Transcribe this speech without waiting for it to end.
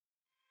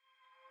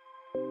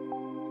Hi,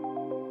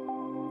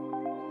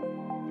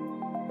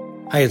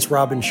 it's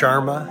Robin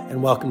Sharma,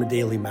 and welcome to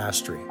Daily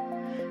Mastery.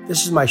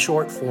 This is my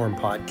short-form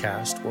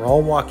podcast where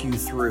I'll walk you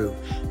through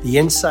the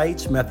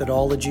insights,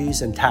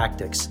 methodologies, and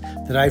tactics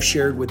that I've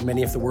shared with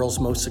many of the world's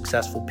most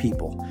successful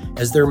people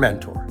as their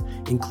mentor,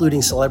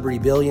 including celebrity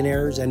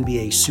billionaires,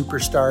 NBA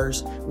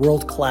superstars,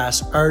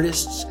 world-class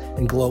artists,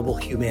 and global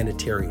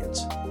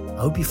humanitarians. I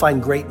hope you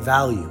find great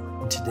value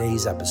in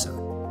today's episode.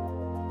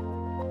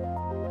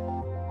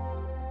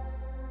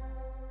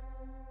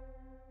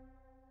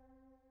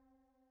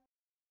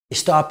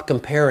 Stop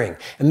comparing.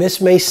 And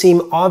this may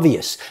seem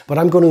obvious, but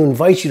I'm going to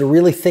invite you to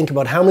really think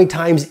about how many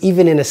times,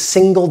 even in a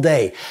single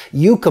day,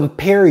 you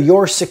compare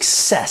your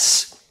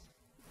success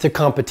to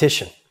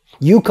competition.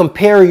 You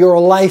compare your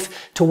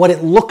life to what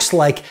it looks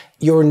like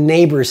your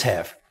neighbors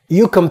have.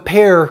 You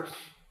compare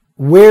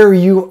where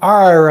you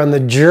are on the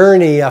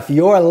journey of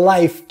your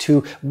life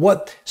to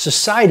what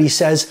society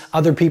says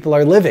other people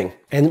are living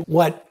and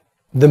what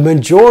the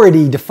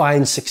majority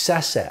defines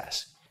success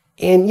as.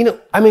 And,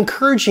 I'm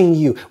encouraging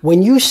you,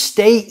 when you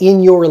stay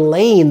in your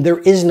lane, there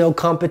is no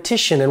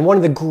competition. And one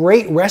of the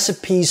great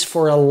recipes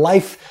for a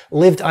life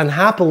lived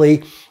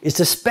unhappily is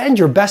to spend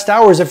your best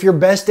hours of your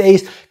best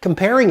days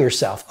comparing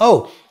yourself.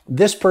 Oh,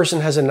 this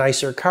person has a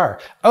nicer car.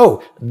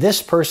 Oh,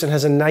 this person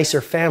has a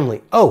nicer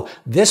family. Oh,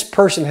 this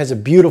person has a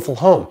beautiful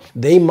home.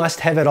 They must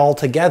have it all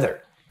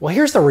together. Well,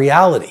 here's the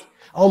reality.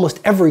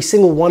 Almost every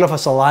single one of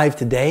us alive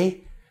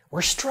today,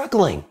 we're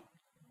struggling.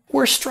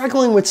 We're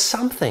struggling with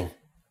something.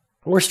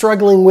 We're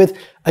struggling with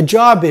a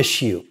job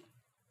issue,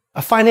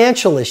 a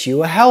financial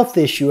issue, a health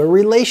issue, a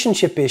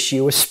relationship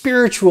issue, a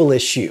spiritual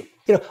issue.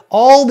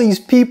 All these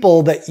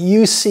people that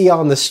you see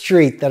on the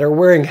street that are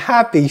wearing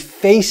happy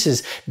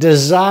faces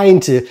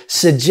designed to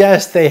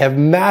suggest they have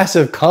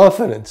massive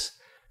confidence.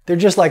 They're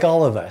just like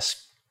all of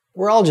us.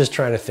 We're all just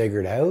trying to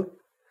figure it out.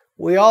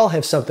 We all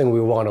have something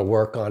we want to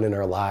work on in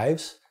our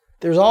lives.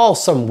 There's all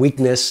some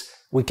weakness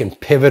we can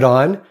pivot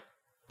on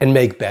and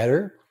make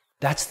better.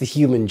 That's the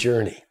human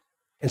journey.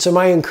 And so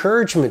my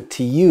encouragement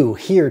to you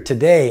here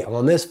today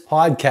on this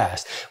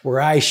podcast,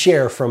 where I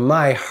share from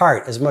my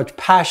heart as much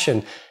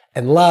passion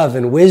and love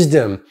and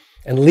wisdom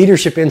and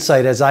leadership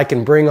insight as I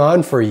can bring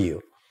on for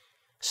you.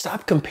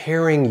 Stop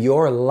comparing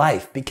your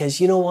life,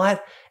 because you know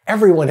what?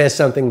 Everyone has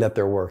something that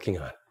they're working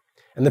on.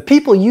 And the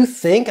people you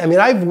think,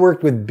 I've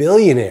worked with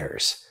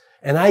billionaires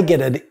and I get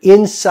an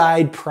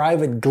inside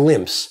private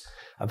glimpse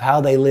of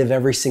how they live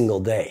every single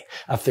day,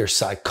 of their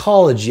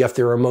psychology, of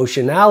their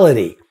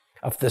emotionality,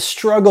 of the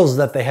struggles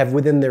that they have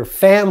within their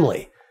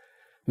family.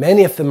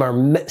 Many of them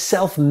are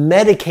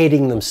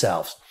self-medicating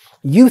themselves.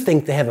 You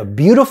think they have a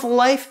beautiful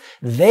life.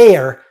 They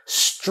are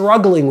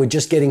struggling with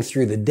just getting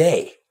through the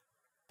day.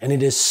 And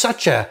it is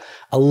such an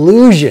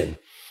illusion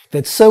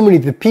that so many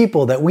of the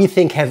people that we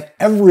think have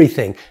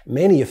everything,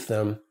 many of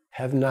them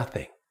have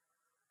nothing.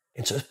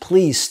 And so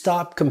please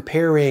stop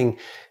comparing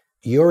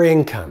your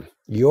income,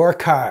 your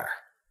car,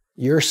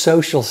 your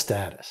social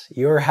status,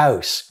 your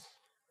house,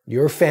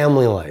 your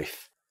family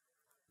life,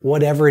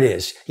 whatever it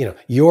is,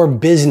 your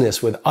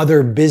business with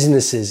other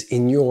businesses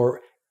in your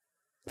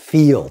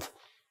field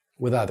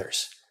with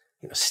others.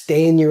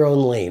 Stay in your own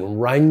lane,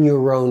 run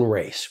your own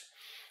race.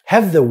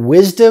 Have the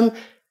wisdom,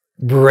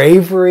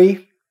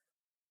 bravery,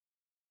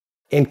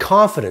 and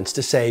confidence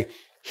to say,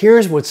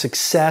 here's what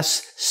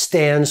success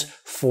stands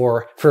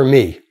for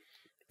me.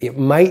 It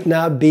might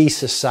not be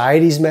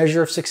society's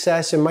measure of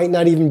success. It might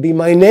not even be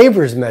my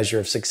neighbor's measure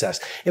of success.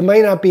 It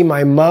might not be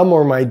my mom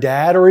or my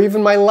dad or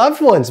even my loved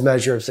one's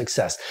measure of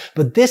success.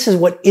 But this is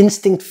what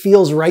instinct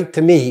feels right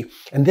to me.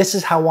 And this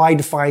is how I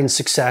define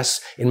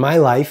success in my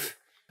life,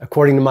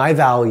 according to my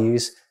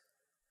values,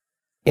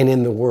 and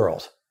in the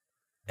world.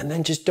 And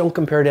then just don't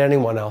compare to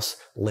anyone else.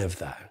 Live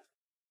that.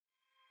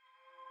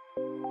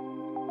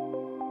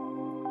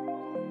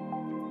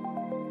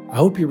 I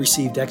hope you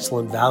received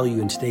excellent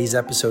value in today's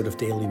episode of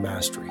Daily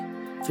Mastery.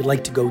 If you'd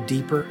like to go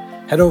deeper,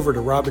 head over to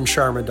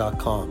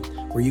robinsharma.com,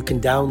 where you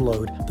can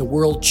download the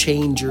World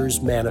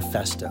Changers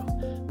Manifesto,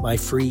 my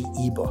free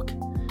ebook.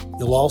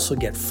 You'll also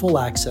get full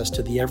access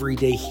to the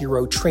Everyday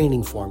Hero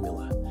Training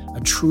Formula,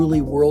 a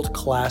truly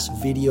world-class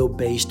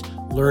video-based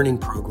learning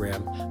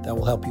program that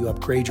will help you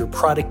upgrade your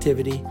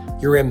productivity,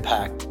 your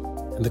impact,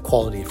 and the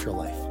quality of your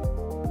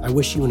life. I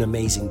wish you an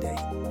amazing day.